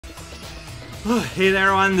Hey there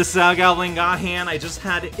everyone, this is Goblin Godhand. I just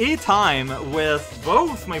had a time with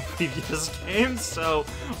both my previous games, so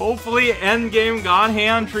hopefully Endgame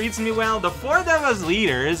Godhand treats me well. The Four Devas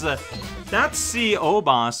leaders, that's CO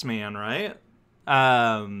boss man, right?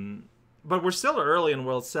 But we're still early in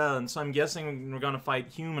World 7, so I'm guessing we're gonna fight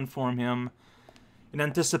human form him in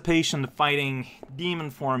anticipation of fighting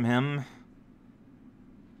demon form him.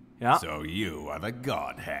 Yeah. So you are the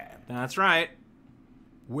Godhand. That's right.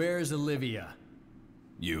 Where's Olivia?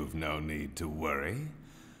 You've no need to worry.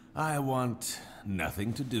 I want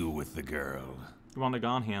nothing to do with the girl. You want the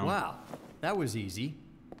Godhand. Wow, that was easy.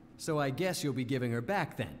 So I guess you'll be giving her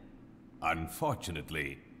back then.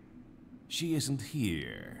 Unfortunately, she isn't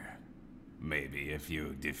here. Maybe if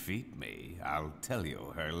you defeat me, I'll tell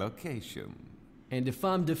you her location. And if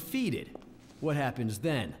I'm defeated, what happens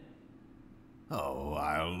then? Oh,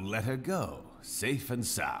 I'll let her go, safe and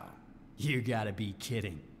sound. You gotta be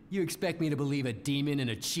kidding. You expect me to believe a demon in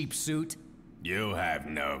a cheap suit? You have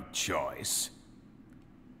no choice.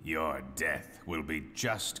 Your death will be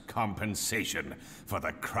just compensation for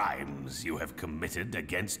the crimes you have committed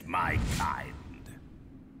against my kind.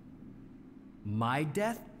 My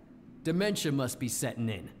death? Dementia must be setting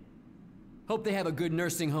in. Hope they have a good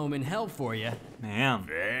nursing home in hell for you. Man.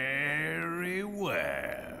 Very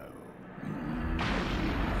well.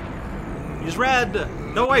 He's red.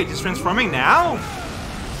 No, wait, he's transforming now?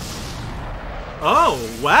 Oh,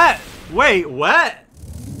 what? Wait, what?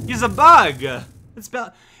 He's a bug. It's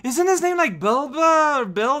Isn't his name like Bilba or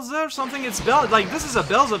Belza or something? It's like, this is a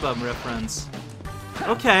Beelzebub reference.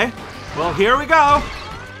 Okay, well, here we go.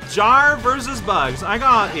 Jar versus bugs. I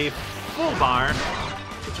got a full bar,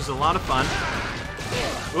 which is a lot of fun.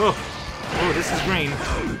 Oh, this is green.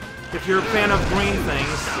 If you're a fan of green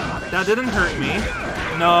things, that didn't hurt me.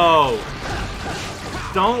 No.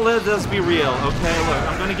 Don't let this be real, okay? Look,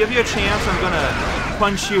 I'm gonna give you a chance. I'm gonna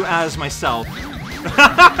punch you as myself.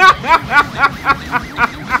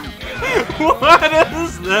 What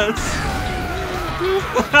is this?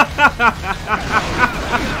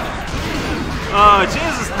 Oh,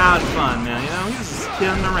 Jesus had fun, man. You know, he's just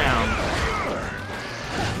kidding around.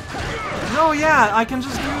 No, yeah, I can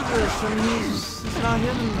just do this, and he's not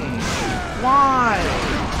hitting me. Why?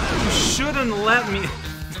 You shouldn't let me.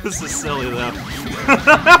 This is silly though.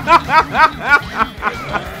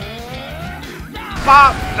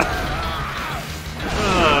 Pop!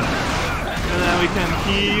 And then we can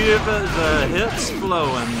keep the hips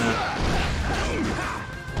flowing.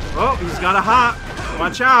 Oh, he's got a hop.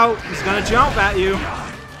 Watch out. He's gonna jump at you.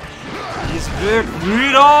 He's big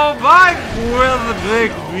beetle bike with a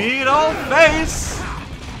big beetle face.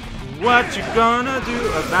 What you gonna do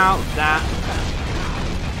about that?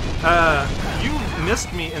 You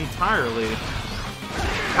missed me entirely.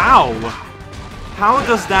 How? How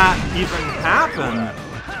does that even happen?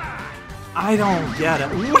 I don't get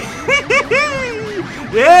it.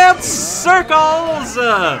 It's circles!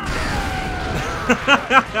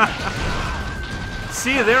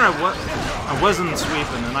 See, there I wasn't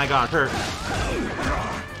sweeping and I got hurt.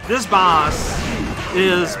 This boss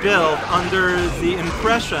is built under the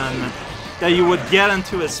impression that you would get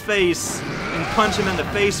into his face and punch him in the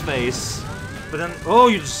face. But then, oh,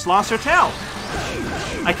 you just lost your tail.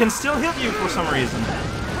 I can still hit you for some reason.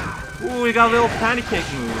 Ooh, we got a little patty cake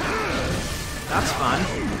move. That's fun.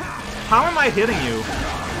 How am I hitting you?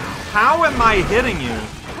 How am I hitting you?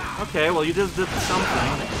 Okay, well, you just did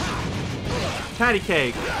something. Patty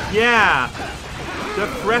cake. Yeah. The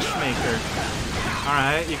fresh maker.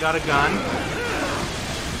 Alright, you got a gun.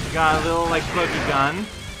 You got a little, like, boogie gun.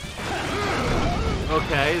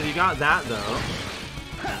 Okay, you got that, though.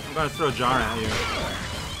 I'm gonna throw a jar at you.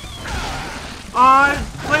 Oh, I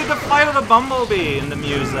played the Flight of the Bumblebee in the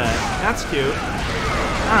music. That's cute.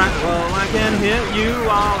 Alright, well, I can hit you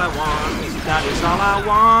all I want. That is all I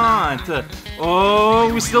want. Oh,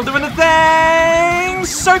 we're still doing the thing!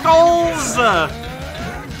 Circles!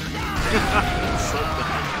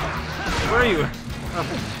 Where are you? Oh,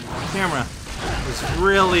 camera was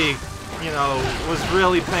really, you know, was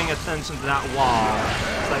really paying attention to that wall.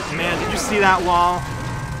 It's like, man, did you see that wall?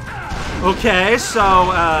 Okay,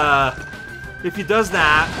 so, if he does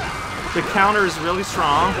that, the counter is really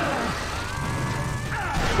strong.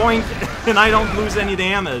 Boink, and I don't lose any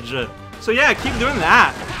damage. So yeah, keep doing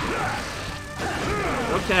that.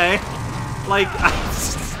 Okay. Like,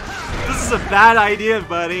 this is a bad idea,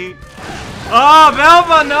 buddy. Oh,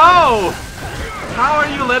 Belva, no! How are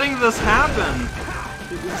you letting this happen?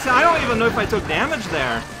 See, I don't even know if I took damage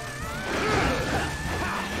there.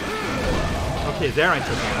 Okay, there I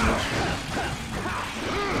took damage.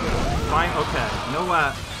 Fine, okay. You know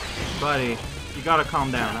what? Buddy, you gotta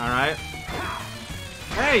calm down, alright?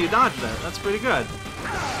 Hey, you dodged that. That's pretty good.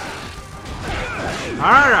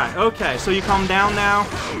 Alright, okay, so you calm down now.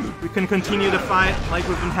 We can continue to fight like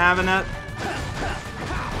we've been having it.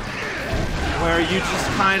 Where you just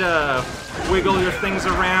kind of wiggle your things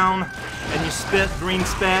around and you spit green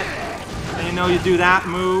spit. And you know you do that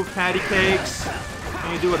move, patty cakes.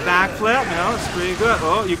 And you do a backflip, you know, it's pretty good.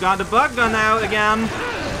 Oh, you got the bug gun out again.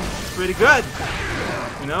 It's pretty good.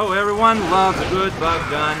 You know, everyone loves a good bug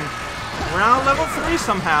gun. We're on level 3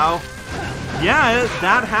 somehow. Yeah,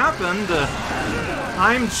 that happened.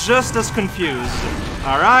 I'm just as confused.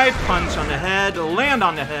 Alright, punch on the head, land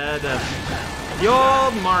on the head. The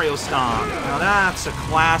old Mario Stomp. Now that's a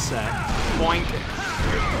classic. Boink.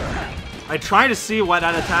 I try to see what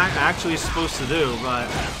that attack actually is supposed to do, but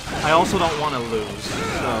I also don't want to lose.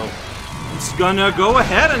 So, it's gonna go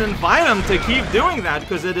ahead and invite him to keep doing that,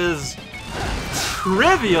 because it is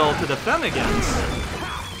trivial to defend against.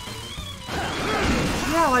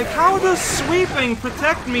 Yeah, like, how does sweeping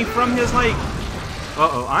protect me from his, like...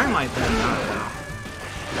 Uh-oh, I might then not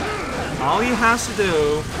now. All he has to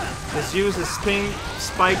do is use his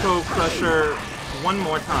Spyco Crusher one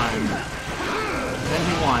more time. Then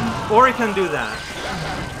he won. Or he can do that.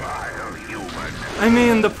 I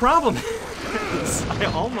mean, the problem is I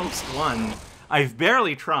almost won. I've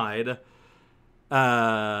barely tried.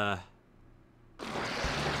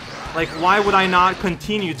 Like, why would I not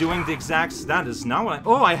continue doing the exact... That is not what I...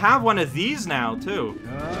 Oh, I have one of these now, too.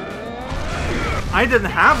 I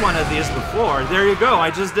didn't have one of these before. There you go.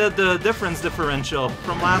 I just did the difference differential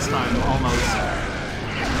from last time, almost.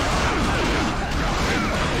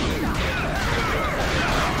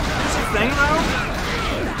 Here's the thing, though.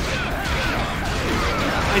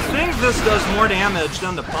 I think this does more damage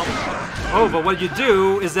than the pummel. Oh, but what you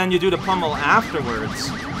do is then you do the pummel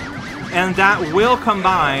afterwards. And that will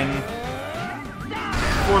combine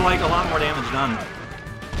for, like, a lot more damage done.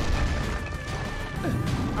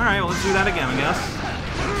 Alright, well, let's do that again, I guess.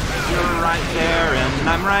 You're right there, and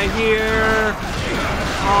I'm right here.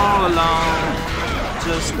 All alone.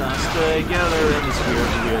 Just us together in this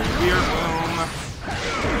weird room.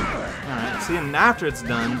 Alright, see, and after it's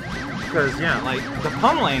done, because, yeah, like, the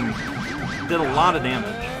pummeling did a lot of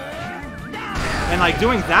damage. And, like,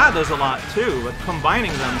 doing that does a lot, too, but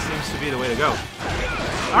combining them seems to be the way to go.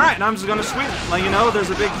 Alright, now I'm just gonna sweep. Like, you know, there's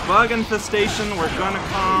a big bug infestation we're gonna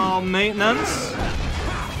call maintenance.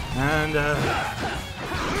 And,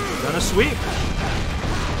 gonna sweep.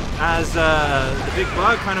 As, the big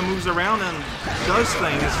bug kind of moves around and does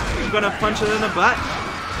things. I'm gonna punch it in the butt.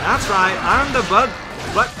 That's right, I'm the butt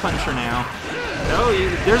puncher now. No,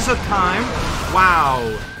 there's a time.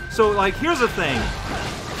 Wow. So, like, here's the thing.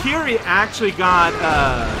 Kiri actually got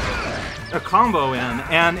a combo in,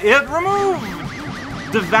 and it removed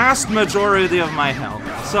the vast majority of my health.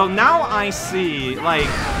 So now I see, like,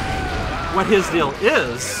 what his deal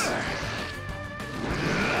is.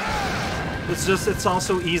 It's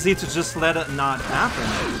also easy to just let it not happen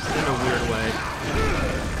in a weird way.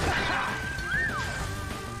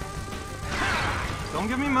 Don't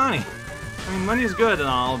give me money. I mean, money is good and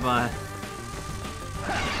all, but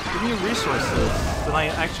give me resources that I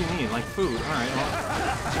actually need, like food. Alright, well,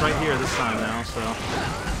 it's right here this time now, so.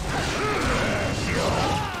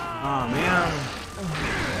 Oh, man.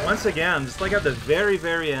 Once again, just like at the very,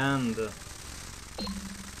 very end.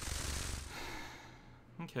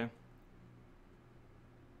 Okay.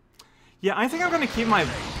 Yeah, I think I'm gonna keep my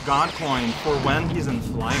God Coin for when he's in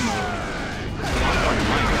fly mode. God Coin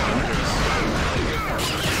might be dangerous.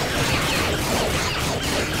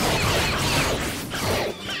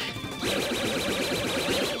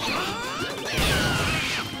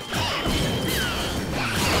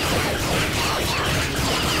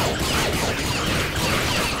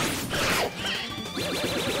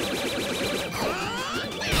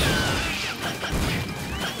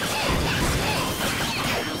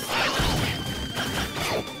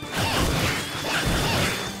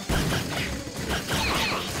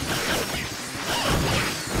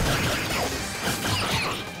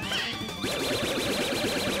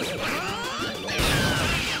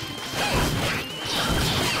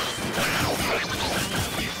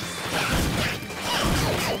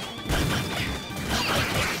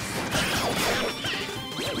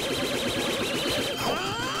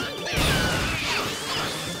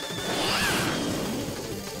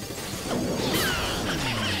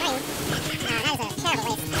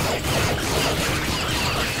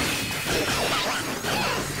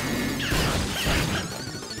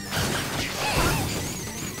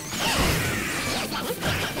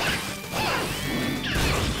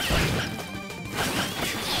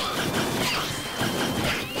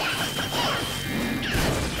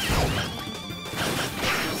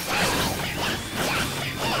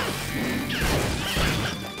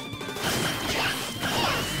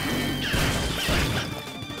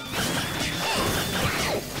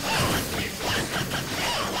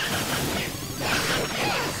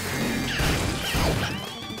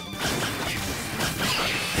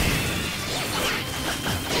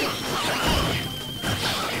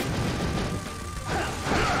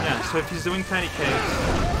 So if he's doing tiny cakes,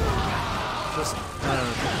 just no,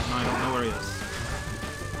 I don't know where he is.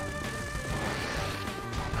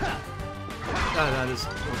 That is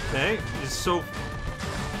okay. He's so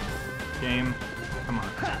game. Come on,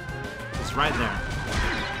 it's right there.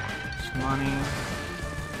 It's money.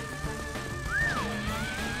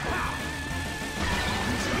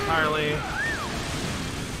 It's entirely.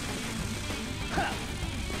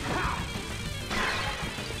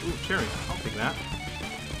 Ooh, cherry. I'll take that.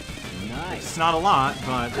 Nice. It's not a lot,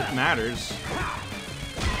 but it matters.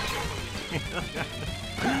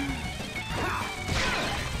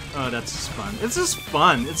 Oh, that's just fun. It's just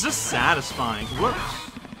fun. It's just satisfying.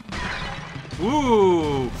 Whoops.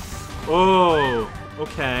 Ooh. Oh.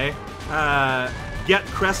 Okay. Get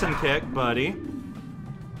Crescent Kick, buddy.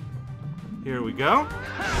 Here we go.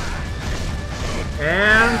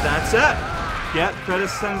 And that's it. Get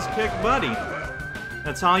Crescent Kick, buddy.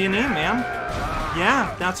 That's all you need, man.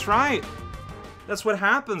 Yeah, that's right. That's what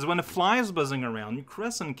happens when a fly is buzzing around. You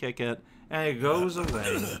Crescent Kick it, and it goes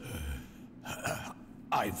away.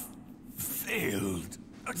 I've failed.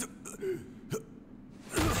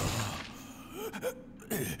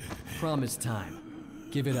 Promise time.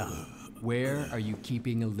 Give it up. Where are you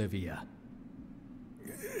keeping Olivia?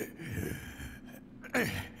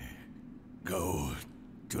 Go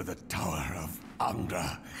to the Tower of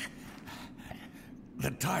Angra.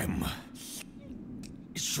 The time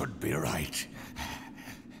should be right.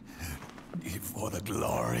 For the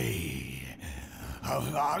glory of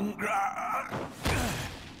Angra.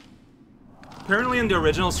 Apparently in the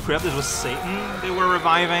original script it was Satan they were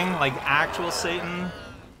reviving, like actual Satan,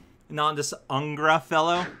 not this Angra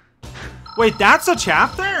fellow. Wait, that's a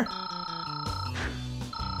chapter?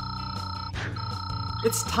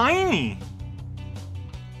 It's tiny.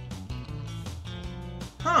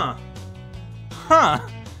 Huh. Huh.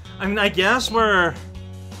 I mean, I guess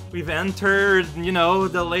we've entered, you know,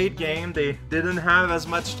 the late game. They didn't have as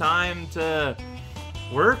much time to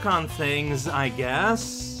work on things, I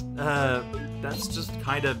guess. That's just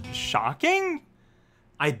kind of shocking.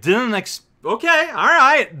 I didn't okay,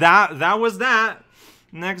 alright. That was that.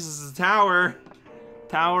 Next is the Tower.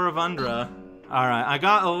 Tower of Undra. Alright, I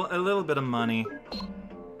got a little bit of money.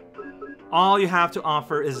 All you have to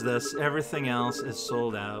offer is this. Everything else is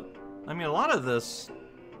sold out. I mean, a lot of this...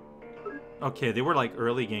 Okay, they were like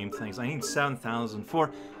early game things. I need 7,000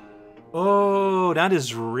 for... Oh, that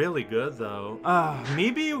is really good, though.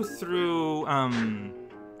 Maybe through,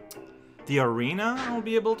 the arena I'll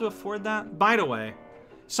be able to afford that. By the way,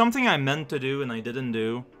 something I meant to do and I didn't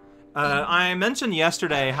do. I mentioned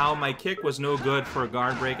yesterday how my kick was no good for a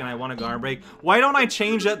guard break and I want a guard break. Why don't I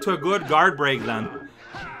change it to a good guard break then?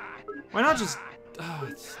 Why not just...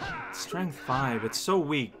 it's strength 5. It's so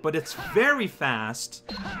weak, but it's very fast.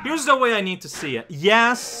 Here's the way I need to see it.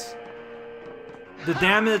 Yes, the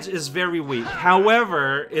damage is very weak.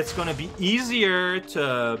 However, it's going to be easier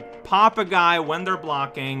to pop a guy when they're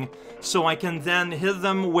blocking, so I can then hit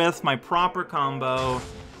them with my proper combo,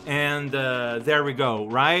 and there we go,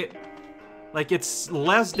 right? Like, it's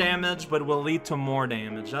less damage, but will lead to more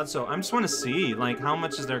damage. That's so. I just want to see, like, how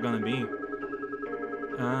much is there going to be?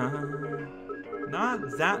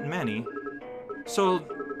 Not that many. So,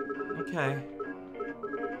 okay.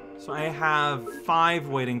 So I have 5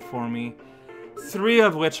 waiting for me. 3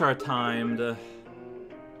 of which are timed.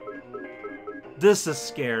 This is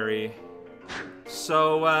scary.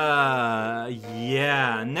 So,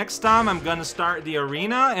 yeah. Next time I'm gonna start the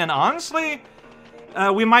arena, and honestly,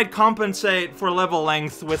 we might compensate for level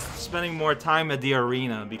length with spending more time at the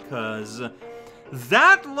arena, because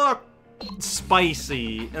that looked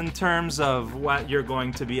spicy in terms of what you're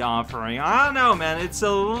going to be offering. I don't know, man. It's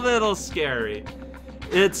a little scary.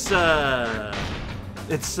 It's a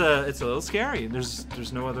little scary.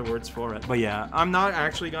 There's no other words for it. But yeah, I'm not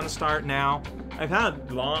actually gonna start now. I've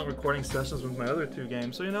had long recording sessions with my other 2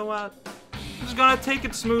 games, so you know what? I'm just gonna take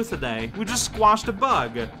it smooth today. We just squashed a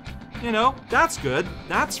bug. You know, that's good.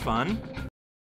 That's fun.